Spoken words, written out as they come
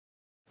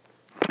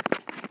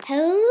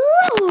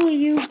Hello,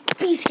 you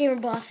Beast Gamer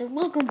bosses.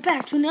 Welcome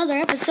back to another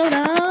episode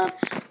of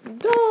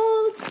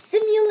Goat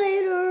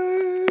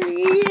Simulator.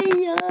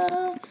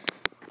 Yeah.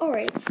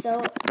 Alright,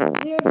 so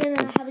we are going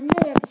to have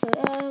another episode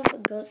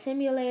of Goat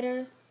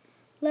Simulator.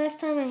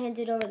 Last time I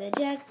handed over the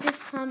jack. This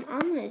time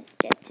I'm going to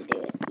get to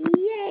do it.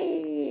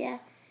 Yay!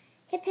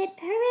 Hip hip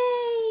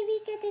hooray!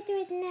 We get to do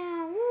it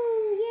now.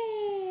 Woo!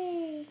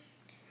 Yay!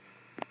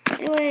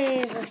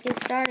 Anyways, let's get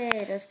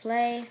started. Let's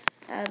play.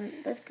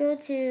 Let's go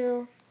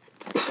to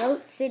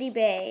Goat City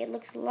Bay. It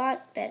looks a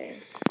lot better.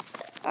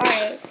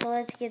 Alright, so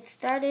let's get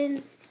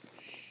started.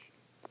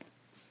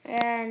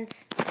 And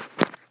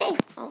hey,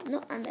 oh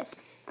no, I missed.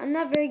 I'm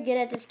not very good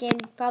at this game.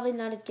 Probably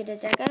not as good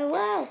as that guy.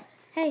 Whoa!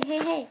 Hey, do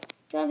you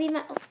wanna be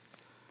my? Oh,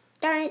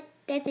 darn it,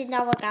 that did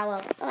not work out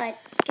well. Alright,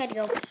 gotta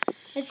go.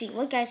 Let's see,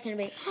 what guy's gonna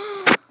be?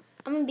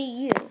 I'm gonna be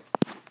you.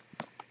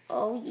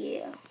 Oh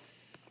yeah.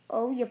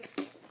 Oh yeah.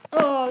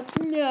 Oh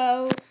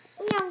no.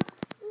 No.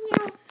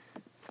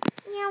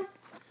 Meow.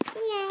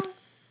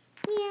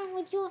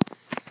 What you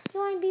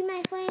want to be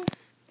my friend?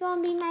 You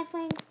want to be my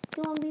friend?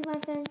 You want to be my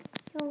friend?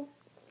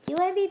 You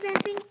want to be my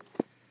friend?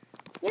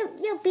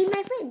 No, be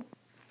my friend.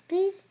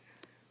 Please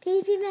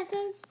be my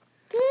friend.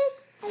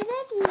 Please, I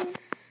love you.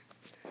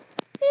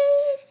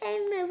 Please,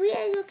 I'm a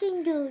weird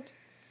looking dude.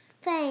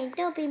 Fine,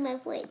 don't be my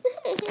friend.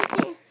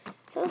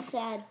 So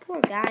sad,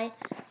 poor guy.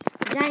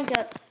 Giant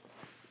goat.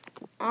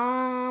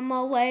 I'm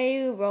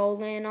away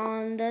rolling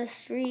on the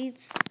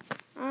streets.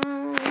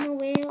 I'm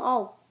away.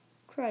 Oh,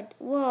 crud.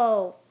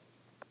 Whoa.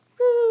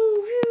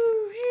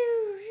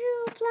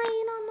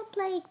 Playing on the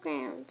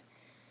playground.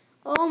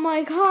 Oh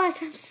my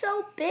gosh, I'm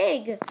so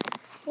big.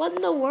 What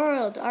in the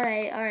world?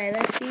 Alright,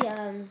 let's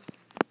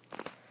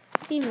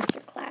be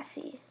Mr.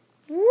 Classy.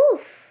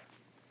 Woof.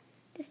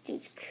 This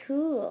dude's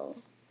cool.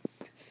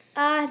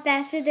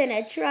 Faster than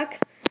a truck.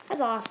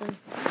 That's awesome.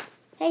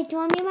 Hey, do you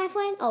want to be my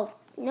friend? Oh,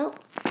 nope.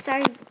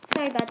 Sorry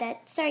about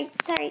that. Sorry.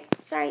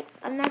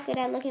 I'm not good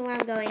at looking where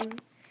I'm going.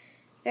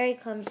 Very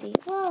clumsy.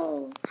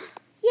 Whoa.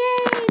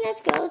 Yay,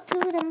 let's go to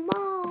the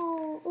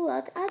mall. Ooh,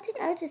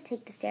 I'll just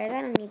take the stairs.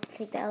 I don't need to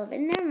take the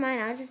elevator. Never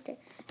mind, I'll just take...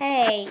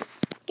 Hey,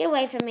 get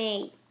away from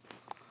me.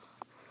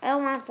 I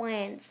don't want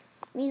friends.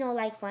 Me no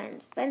like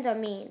friends. Friends are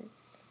mean.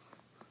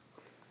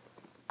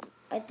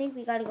 I think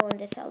we gotta go in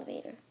this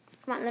elevator.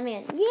 Come on, let me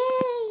in.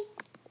 Yay!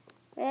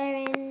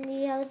 We're in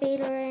the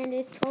elevator and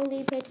it's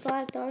totally pitch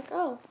black dark.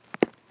 Oh,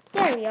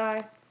 there we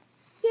are.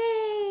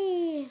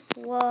 Yay!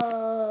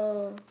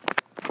 Whoa.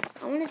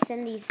 I want to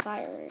send these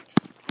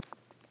fireworks.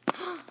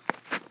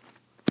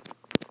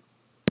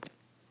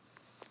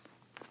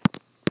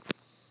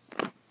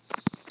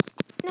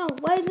 No,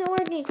 why isn't it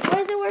working? Why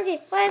isn't it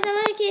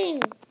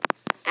working?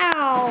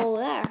 Ow,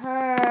 that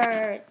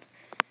hurt.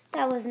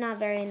 That was not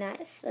very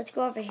nice. Let's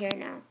go over here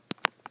now.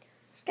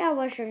 That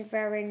wasn't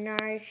very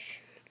nice.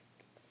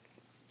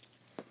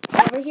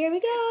 Over here we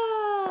go.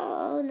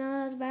 Oh, no,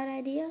 that's a bad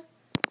idea.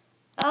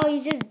 Oh,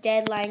 he's just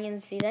dead lying in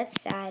the sea.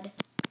 That's sad.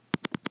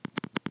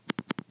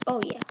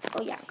 Oh, yeah.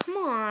 Come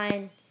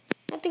on. I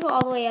have to go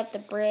all the way up the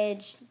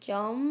bridge.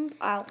 Jump.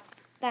 Ow,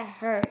 that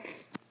hurt.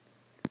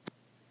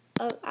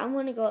 Oh, I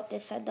want to go up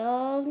this side,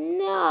 though.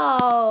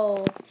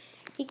 No.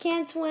 He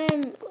can't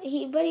swim.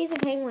 But he's a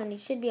penguin. He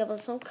should be able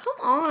to swim. Come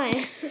on.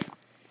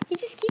 He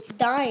just keeps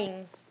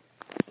dying.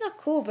 That's not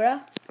cool,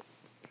 bruh.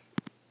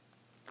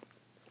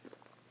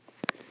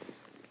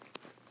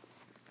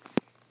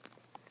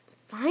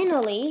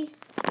 Finally.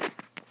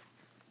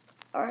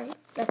 Alright,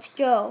 let's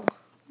go.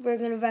 We're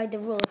going to ride the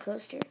roller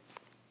coaster.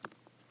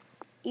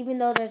 Even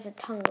though there's a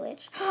tongue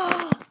glitch.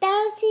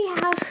 Bouncy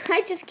house.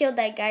 I just killed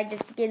that guy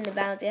just to get in the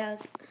bouncy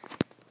house.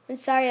 I'm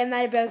sorry I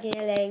might have broken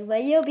your leg,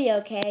 but you'll be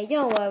okay.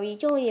 Don't worry.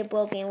 It's only a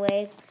broken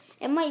leg.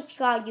 It might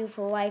scar you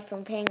for life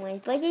from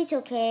penguins, but it's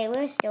okay.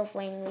 We're still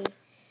friendly.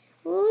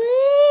 Woo!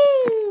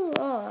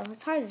 Oh,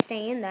 it's hard to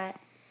stay in that.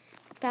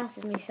 It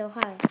bounces me so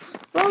high.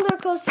 Roller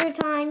coaster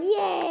time.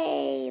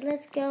 Yay!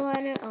 Let's go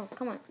on it. Oh,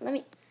 come on. Let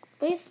me...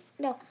 Please?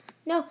 No!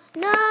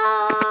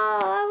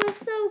 I was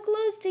so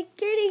close to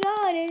getting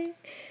on it.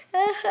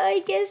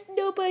 I guess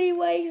nobody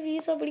likes me.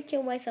 Somebody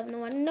killed myself. No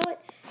one know it.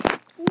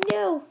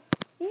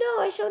 No,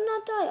 I shall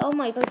not die. Oh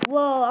my gosh.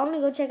 Whoa, I'm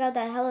going to go check out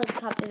that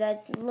helicopter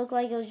that looked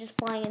like it was just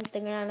flying into the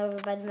ground over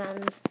by the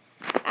mountains.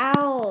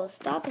 Ow,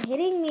 stop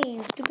hitting me,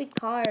 you stupid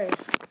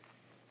cars.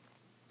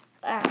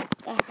 Ah,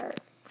 that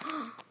hurt.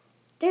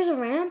 There's a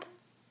ramp.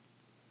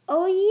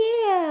 Oh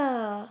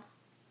yeah.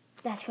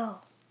 Let's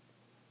go.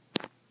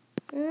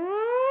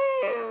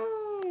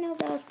 No,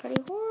 that was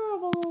pretty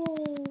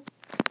horrible.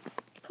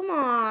 Come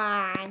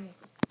on,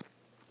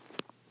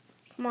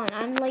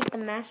 I'm like the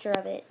master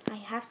of it. I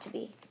have to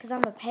be, because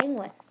I'm a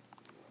penguin.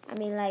 I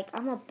mean, like,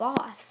 I'm a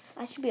boss.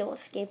 I should be able to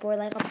skateboard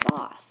like a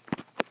boss.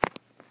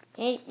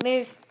 Hey,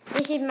 move.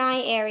 This is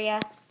my area.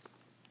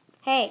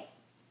 Hey,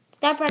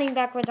 stop running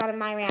backwards on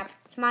my ramp.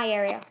 It's my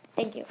area.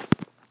 Thank you.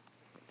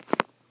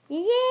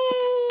 Yay!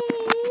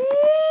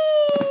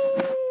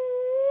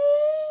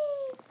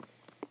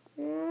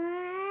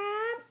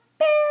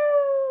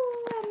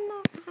 I'm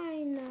not high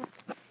enough.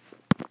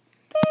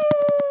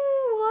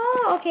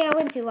 Okay, I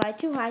went too high,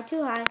 too high,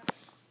 too high.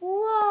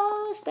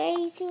 Whoa,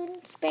 space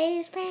penguin,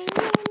 sailing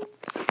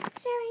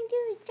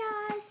through the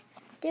stars,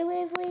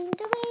 doing the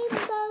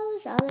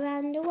rainbows all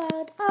around the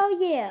world. Oh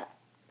yeah.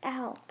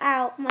 Ow,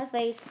 ow, my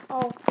face.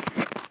 Oh,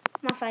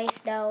 my face,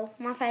 no,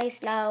 my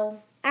face,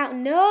 no. Ow,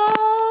 no.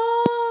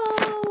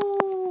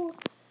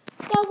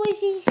 That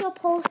wasn't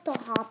supposed to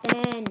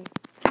happen.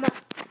 Come on,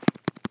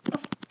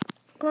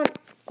 come on,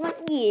 come on,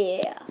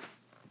 yeah.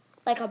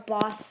 Like a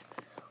boss.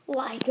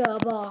 Like a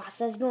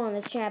boss. Let's go on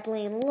this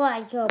trampoline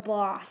like a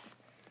boss.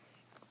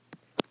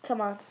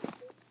 Come on.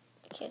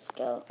 Okay, let's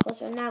go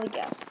closer. Now we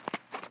go.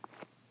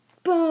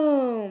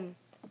 Boom.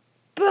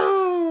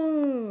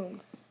 Boom.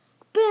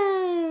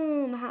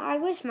 Boom. I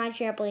wish my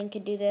trampoline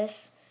could do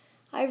this.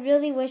 I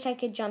really wish I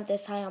could jump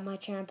this high on my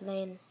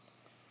trampoline.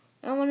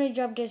 I want to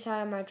jump this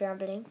high on my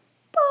trampoline.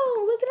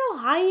 Boom. Look at how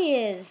high he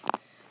is.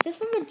 Just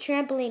from a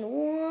trampoline.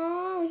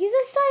 Whoa. He's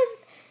as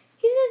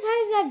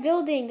high as that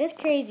building. That's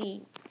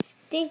crazy.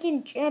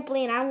 Stinking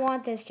trampoline. I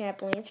want this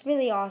trampoline. It's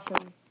really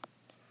awesome.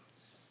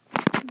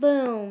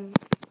 Boom.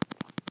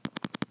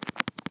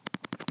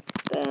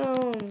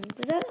 Boom.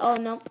 Does that? Oh,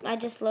 no. I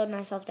just slowed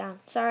myself down.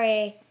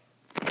 Sorry.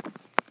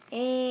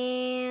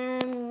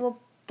 And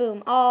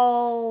boom.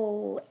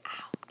 Oh.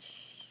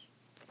 Ouch.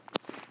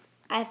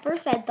 At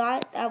first, I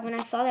thought, when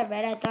I saw that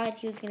red, I thought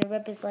he was going to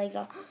rip his legs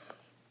off.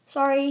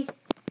 Sorry.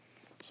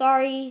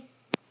 Sorry.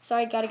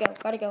 Sorry, gotta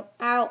go.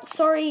 Ow.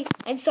 Sorry.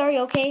 I'm sorry,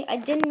 okay? I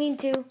didn't mean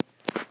to.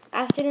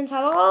 Accidents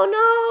happen.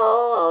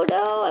 Oh,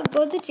 no. I'm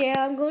going to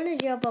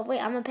jail. But wait,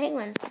 I'm a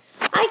penguin.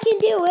 I can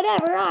do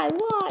whatever I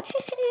want.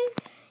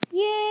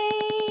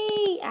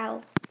 Yay.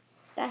 Ow.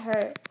 That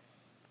hurt.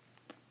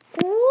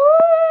 Woo.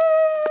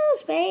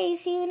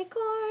 Space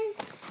unicorn.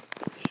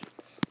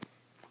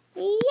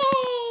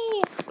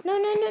 Yay. No.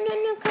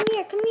 Come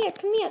here.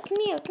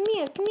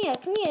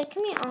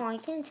 Oh, I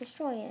can't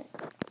destroy it.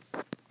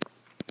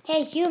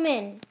 Hey,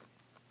 human.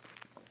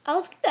 I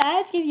was going to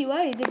ask if you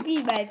wanted to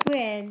be my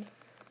friend.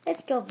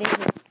 Let's go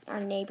visit our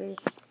neighbors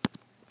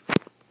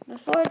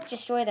before it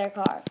destroy their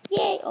car.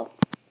 Yay! Oh,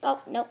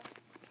 nope.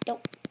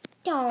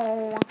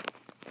 Oh.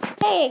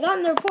 Hey, I got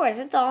in the reports.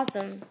 That's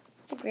awesome.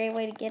 It's a great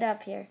way to get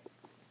up here.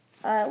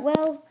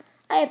 Well,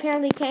 I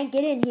apparently can't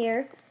get in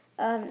here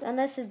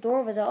unless his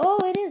door was open. Oh,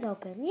 it is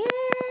open.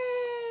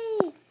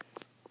 Yay!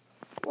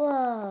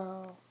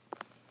 Whoa.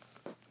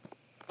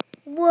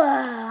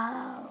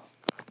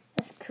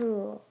 That's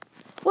cool.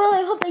 Well,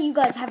 I hope that you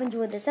guys have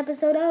enjoyed this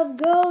episode of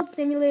Goat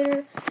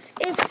Simulator.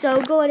 If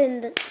so, go ahead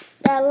and hit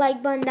that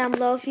like button down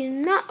below. If you're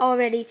not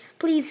already,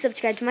 please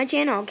subscribe to my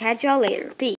channel. I'll catch y'all later. Peace.